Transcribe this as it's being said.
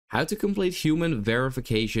how to complete human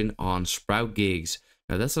verification on Sproutgigs.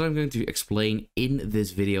 Now that's what I'm going to explain in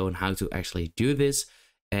this video and how to actually do this.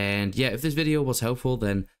 And yeah, if this video was helpful,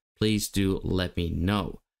 then please do let me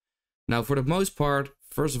know. Now for the most part,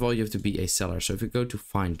 first of all, you have to be a seller. So if you go to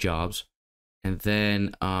find jobs and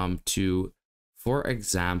then for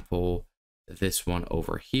example, this one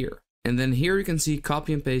over here. And then here you can see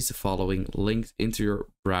copy and paste the following linked into your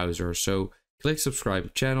browser. So click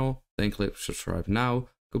subscribe channel, then click subscribe now,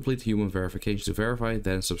 complete human verification to verify,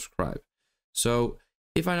 then subscribe. So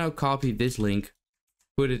if I now copy this link,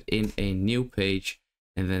 put it in a new page,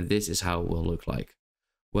 and then this is how it will look like.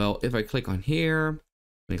 Well, if I click on here,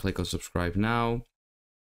 and click on subscribe now,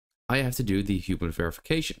 I have to do the human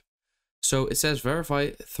verification. So it says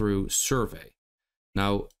verify through survey.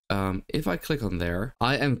 Now, if I click on there,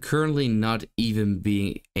 I am currently not even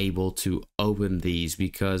being able to open these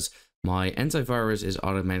because my antivirus is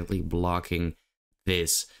automatically blocking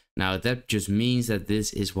this. Now, that just means that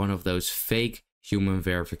this is one of those fake human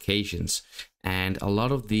verifications, and a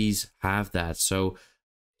lot of these have that. So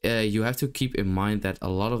you have to keep in mind that a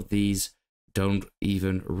lot of these don't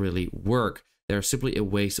even really work. They're simply a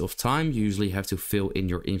waste of time. You usually have to fill in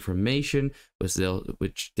your information,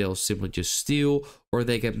 which they'll simply just steal, or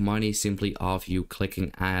they get money simply off you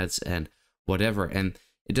clicking ads and whatever. And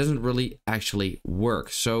it doesn't really actually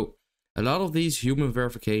work. So a lot of these human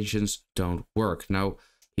verifications don't work. Now,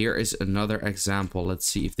 here is another example. Let's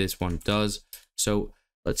see if this one does. So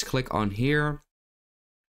let's click on here.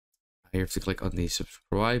 I have to click on the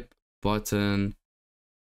subscribe button.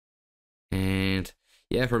 And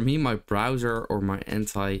yeah, for me, my browser or my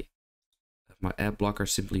ad blocker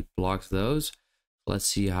simply blocks those. Let's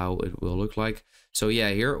see how it will look like. So yeah,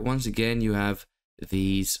 here once again you have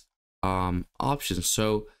these options.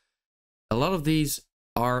 So a lot of these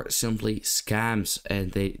are simply scams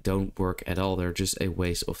and they don't work at all. They're just a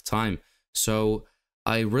waste of time. So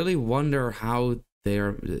I really wonder how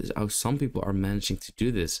some people are managing to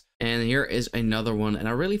do this. And here is another one, and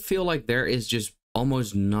I really feel like there is just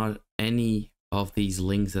almost not any of these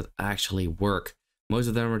links that actually work. Most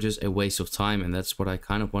of them are just a waste of time, and that's what I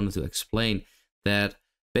kind of wanted to explain, that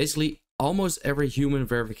basically almost every human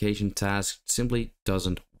verification task simply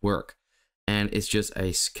doesn't work and it's just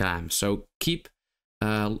a scam. So keep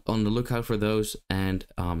on the lookout for those, and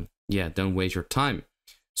yeah, don't waste your time.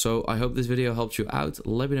 So I hope this video helped you out.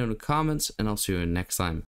 Let me know in the comments, and I'll see you next time.